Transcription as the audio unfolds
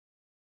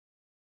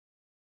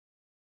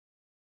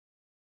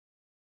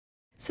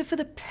So for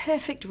the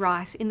perfect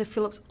rice in the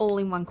Philips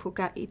all-in-one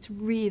cooker, it's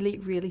really,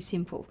 really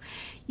simple.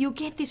 You'll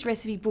get this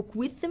recipe book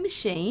with the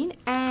machine,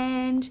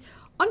 and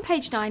on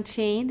page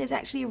 19, there's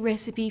actually a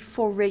recipe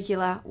for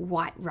regular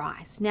white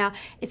rice. Now,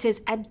 it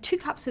says add 2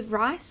 cups of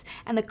rice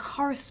and the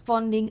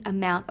corresponding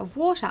amount of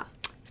water.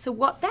 So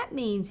what that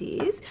means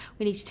is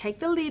we need to take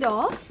the lid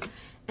off,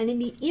 and in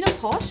the inner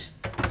pot,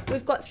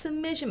 we've got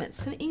some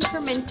measurements, some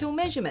incremental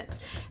measurements.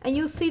 And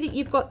you'll see that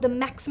you've got the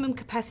maximum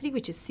capacity,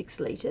 which is 6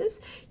 litres.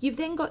 You've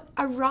then got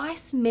a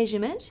rice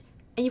measurement,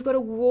 and you've got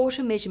a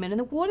water measurement. And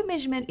the water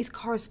measurement is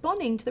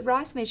corresponding to the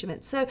rice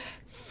measurement. So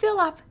fill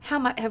up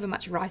however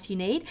much rice you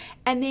need,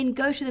 and then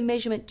go to the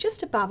measurement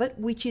just above it,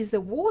 which is the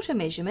water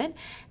measurement,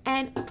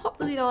 and pop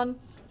the lid on,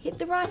 hit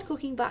the rice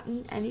cooking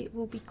button, and it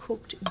will be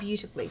cooked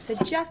beautifully. So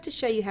just to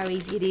show you how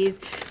easy it is,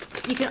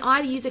 you can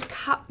either use a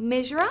cup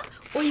measurer,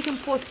 or you can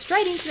pour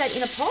straight into that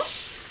inner pot.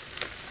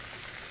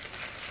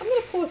 I'm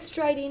going to pour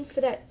straight in for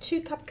that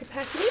 2 cup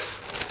capacity.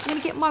 I'm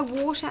going to get my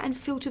water and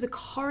fill to the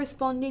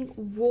corresponding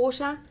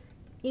water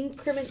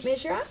increment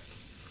measurer.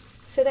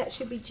 So that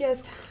should be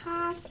just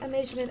half a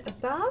measurement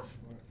above.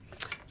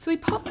 So we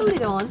pop the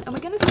lid on, and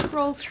we're going to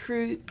scroll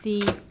through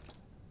the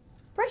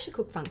pressure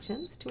cook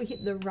functions till we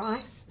hit the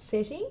rice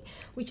setting,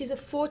 which is a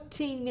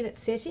 14-minute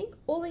setting.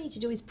 All I need to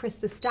do is press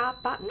the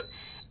start button,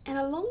 and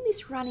along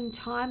this running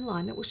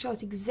timeline, it will show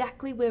us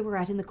exactly where we're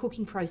at in the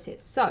cooking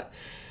process. So,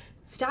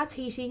 starts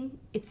heating,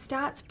 it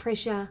starts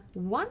pressure.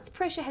 Once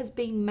pressure has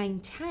been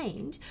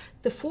maintained,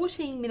 the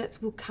 14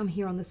 minutes will come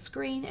here on the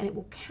screen, and it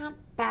will count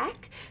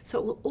back, so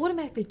it will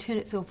automatically turn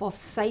itself off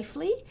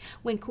safely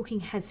when cooking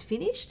has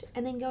finished,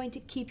 and then go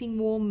into keeping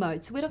warm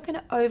mode. So we're not going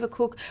to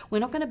overcook, we're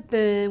not going to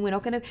burn, we're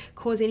not going to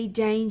cause any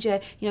danger,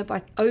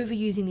 by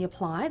overusing the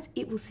appliance.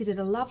 It will sit at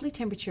a lovely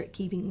temperature at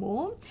keeping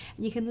warm,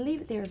 and you can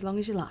leave it there as long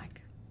as you like.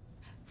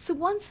 So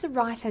once the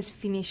rice has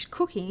finished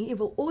cooking, it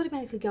will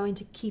automatically go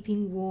into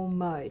keeping warm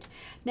mode.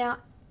 Now,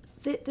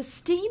 the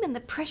steam and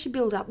the pressure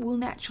buildup will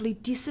naturally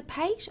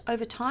dissipate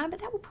over time, but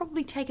that will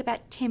probably take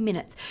about 10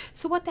 minutes.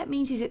 So what that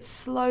means is it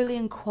slowly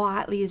and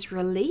quietly is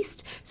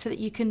released so that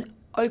you can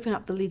open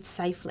up the lid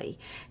safely.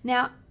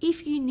 Now,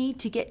 if you need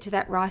to get to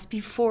that rice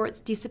before it's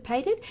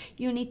dissipated,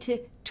 you'll need to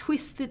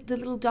twist the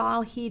little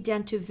dial here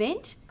down to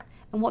vent.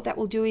 And what that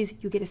will do is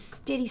you'll get a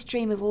steady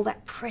stream of all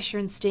that pressure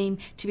and steam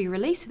to be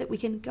released so that we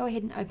can go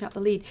ahead and open up the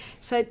lid.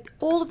 So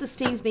all of the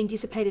steam's been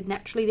dissipated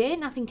naturally there,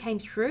 nothing came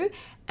through,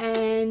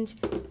 and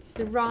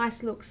the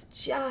rice looks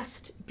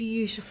just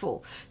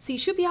beautiful. So you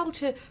should be able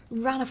to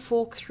run a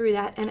fork through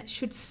that, and it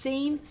should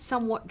seem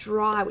somewhat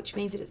dry, which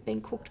means that it's been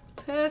cooked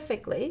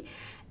perfectly.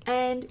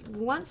 And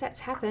once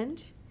that's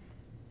happened,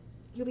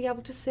 you'll be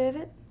able to serve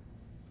it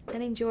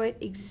and enjoy it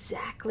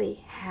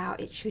exactly how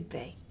it should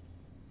be.